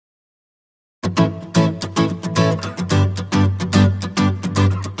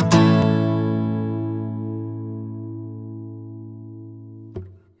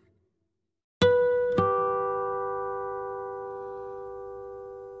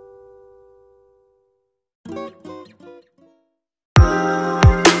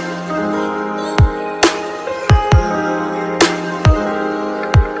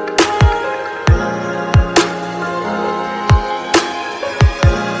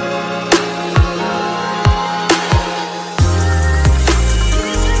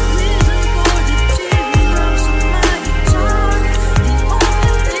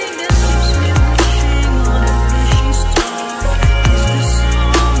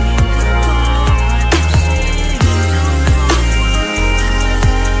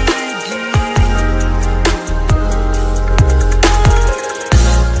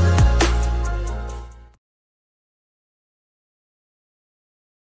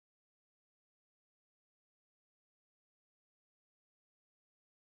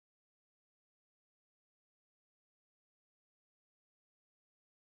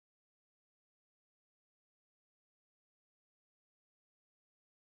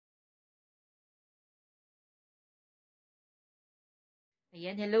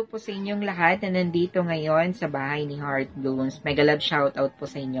Ayan, hello po sa inyong lahat na nandito ngayon sa bahay ni Heart Blooms. Mega love shoutout po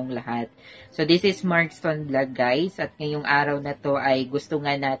sa inyong lahat. So this is Markston Vlog guys, at ngayong araw na to ay gusto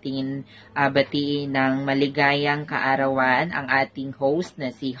nga natin batiin ng maligayang kaarawan ang ating host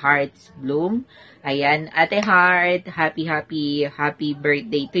na si Hearts Bloom. Ayan, Ate Heart, happy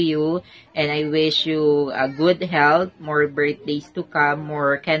birthday to you, and I wish you good health, more birthdays to come,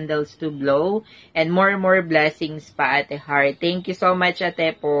 more candles to blow, and more blessings pa, Ate Heart. Thank you so much,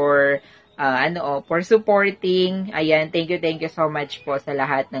 Ate, for for supporting. Ayan, thank you so much po sa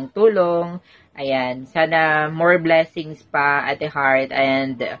lahat ng tulong. Ayan, sana more blessings pa, Ate Heart,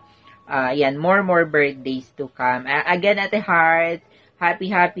 and ayan, more birthdays to come. Again, Ate Heart,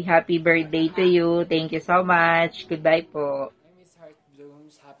 happy birthday to you. Thank you so much. Goodbye po. Miss Heart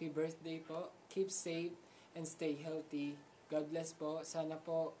Blooms, happy birthday po. Keep safe and stay healthy. God bless po. Sana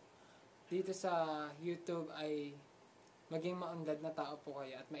po dito sa YouTube ay maging maunlad na tao po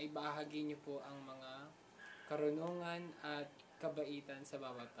kayo at maibahagi niyo po ang mga karunungan at kabaitan sa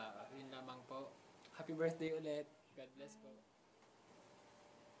bawat tao. Yun lamang po. Happy birthday ulit. God bless po.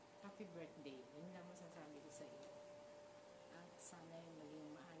 Happy birthday. Yun lang masasabi ko sa iyo. At sana yung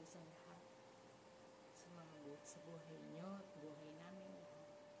maging maayos ang lahat sa mga sa buhay nyo at buhay namin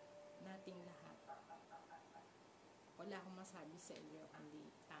nating lahat. Wala akong masabi sa iyo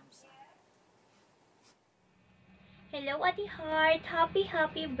kundi thumbs up. Hello, Ate Heart.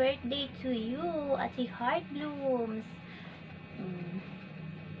 Happy birthday to you, Ate Heart Blooms.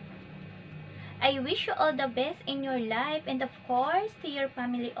 I wish you all the best in your life, and of course to your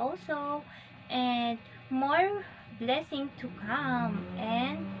family also, and more blessing to come,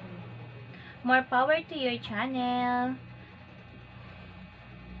 and more power to your channel.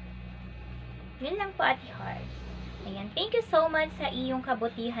 Yun lang po, Ate Heart. Ayan, thank you so much sa iyong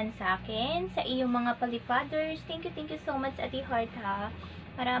kabutihan sa akin, sa iyong mga palifathers. Thank you so much, Ate Heart, ha.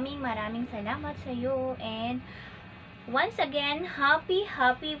 Maraming salamat sa iyo, and once again, happy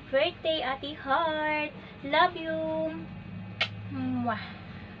birthday, Ate Heart. Love you. Mwah.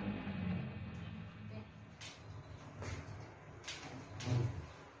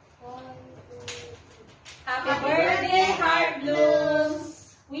 Happy birthday, Heart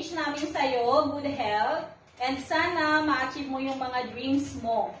Blooms! Wish namin sa'yo good health and sana ma-achieve mo yung mga dreams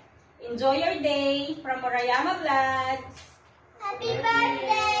mo. Enjoy your day from Morayama Vlogs! Happy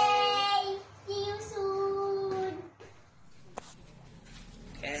birthday! See you soon!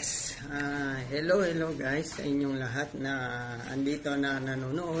 Yes, hello guys sa inyong lahat na andito na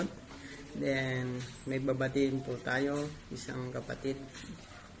nanonood. Then may babatiin po tayo, isang kapatid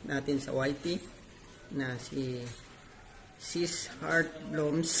natin sa YT na si Sis Heart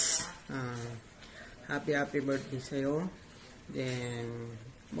Blooms. Happy birthday sa'yo. Then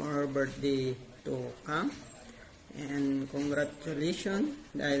more birthday to come. And congratulations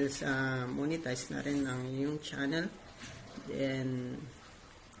dahil sa monetize na rin ang iyong channel. Then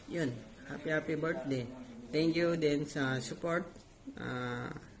yun, happy birthday. Thank you din sa support.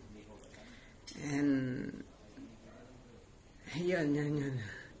 And yun.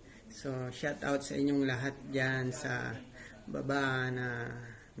 So shout out sa inyong lahat dyan sa baba na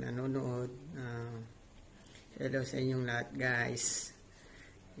nanonood. Hello sa inyong lahat guys.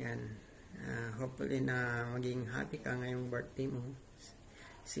 Yan. Hopefully na maging happy ka ngayong birthday mo.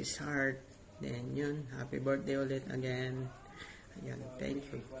 Sis Heart. Then yun, happy birthday ulit again. Ayan, thank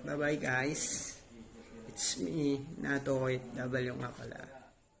you. Bye-bye guys. It's me, Nato W nga pala.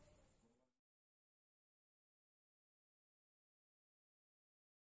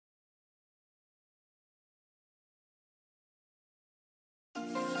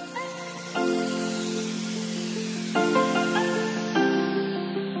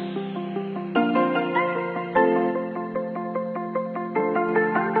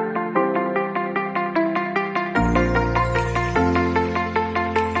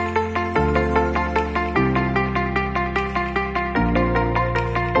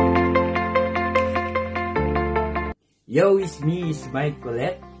 Yo, it's me, it's Mike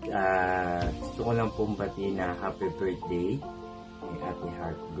Colette. Gusto ko lang pong batiin na happy birthday kay Ate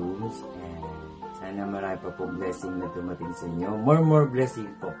Heart Blooms. And sana marami pa pong blessing na dumating sa inyo. More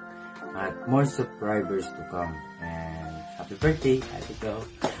blessing po. At more subscribers to come. And happy birthday, Ate Ko.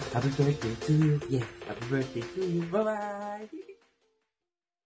 Happy birthday to you. Yeah, happy birthday to you. Bye-bye!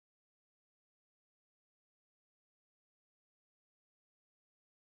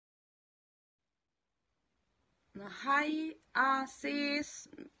 Hi, sis,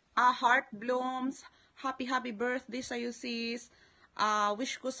 Heart Blooms. Happy birthday sa'yo, sis.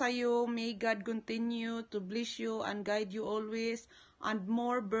 Wish ko sa'yo, may God continue to bless you and guide you always, and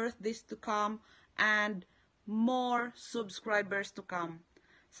more birthdays to come, and more subscribers to come.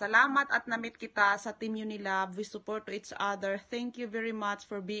 Salamat at namit kita sa Team Unilove. We support to each other. Thank you very much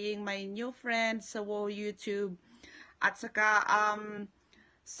for being my new friend sa YouTube. At saka,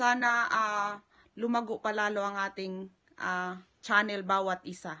 sana, lumago palalo ang ating channel bawat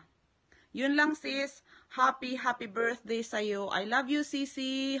isa. Yun lang, sis. Happy birthday sa'yo. I love you,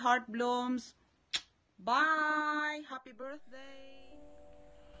 Sisi. Heart Blooms. Bye! Happy birthday!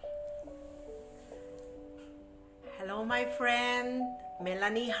 Hello, my friend.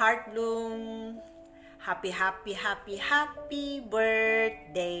 Melanie Heart Bloom. Happy birthday.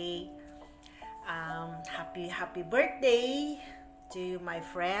 Happy birthday to my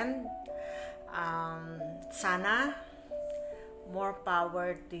friend. Sana more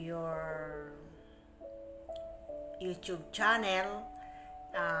power to your YouTube channel,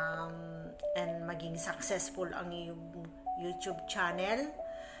 and maging successful ang iyong YouTube channel.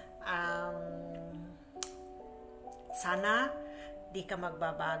 Sana di ka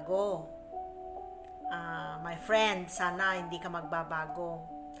magbabago, my friend. Sana hindi ka magbabago.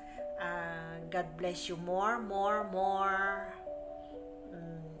 God bless you more.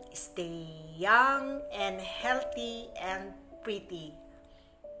 Stay young and healthy and pretty.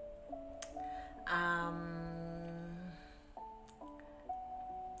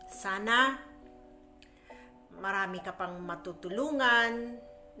 Sana marami ka pang matutulungan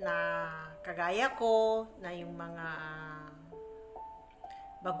na kagaya ko, na yung mga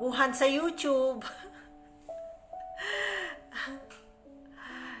baguhan sa YouTube.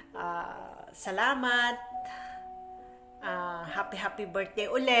 Salamat. Happy birthday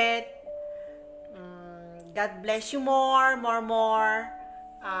ulit. God bless you more.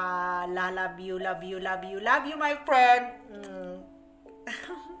 Love you, my friend.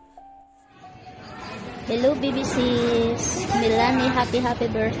 Hello, baby sis. Melanie, happy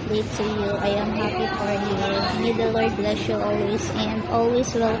birthday to you. I am happy for you. May the Lord bless you always, and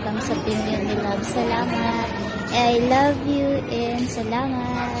always welcome sa Team Unilove. Salamat. I love you and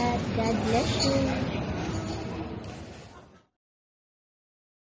salamat. God bless you.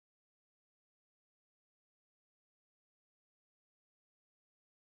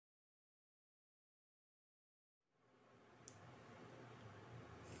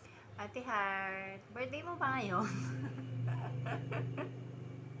 Ate Heart, birthday mo ba ngayon?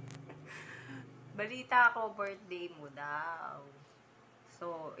 Balita ko, birthday mo daw.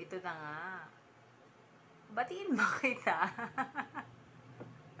 So, ito na nga. Batiin mo kita.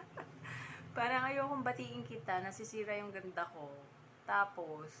 Parang ayokong batiin kita, nasisira yung ganda ko.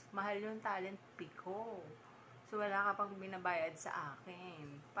 Tapos, mahal yung talent pick ko. So, wala ka pang binabayad sa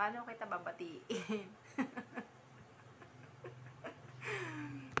akin. Paano kita babatiin?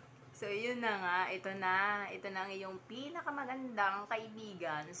 So, yun na nga. Ito na ang iyong pinakamagandang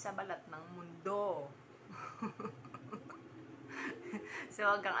kaibigan sa balat ng mundo. So,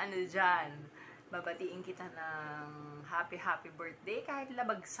 hanggang ano dyan. Babatiin kita ng happy birthday. Kahit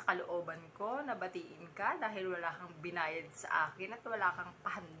labag sa kalooban ko, nabatiin ka dahil wala kang binayad sa akin at wala kang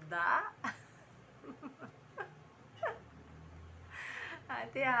pahanda.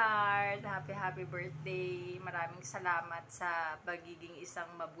 Ate Heart, happy birthday. Maraming salamat sa pagiging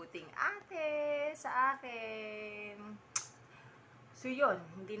isang mabuting ate sa akin. So yun,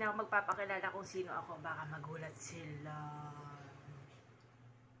 hindi na ako magpapakilala kung sino ako, baka magulat sila.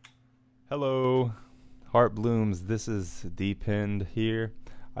 Hello, Heart Blooms. This is Deepind here.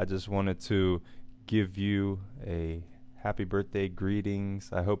 I just wanted to give you a happy birthday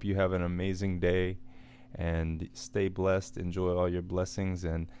greetings. I hope you have an amazing day. And stay blessed, enjoy all your blessings,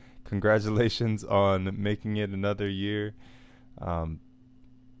 and congratulations on making it another year.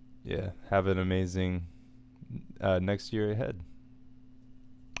 Yeah, have an amazing next year ahead.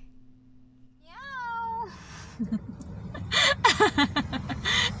 Meow.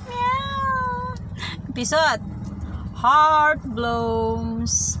 Meow. Episode Heart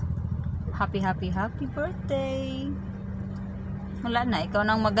Blooms. Happy birthday. Wala na, ikaw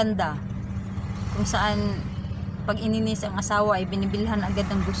nang maganda. Kung saan pag ininis ang asawa ay binibilhan agad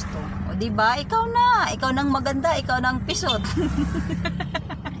ng gusto. O diba? Ikaw nang maganda, ikaw nang pisot.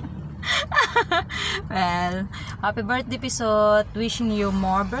 Well, happy birthday Pisot. Wishing you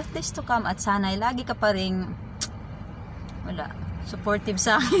more birthdays to come at sana ay lagi ka pa ring supportive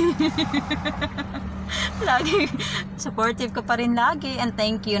sa akin. Lagi supportive ka pa rin lagi, and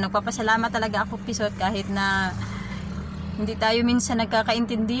thank you. Nagpapasalamat talaga ako Pisot kahit na hindi tayo minsan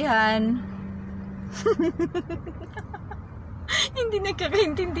nagkakaintindihan. Hindi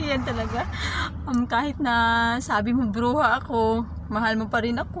nagkakaintindihan talaga. Kahit na sabi mo bruha ako, mahal mo pa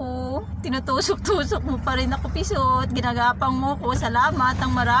rin ako, tinutusok-tusok mo pa rin ako Pisot, ginagapang mo ko, salamat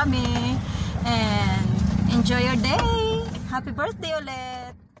ng marami, and enjoy your day. Happy birthday ulit.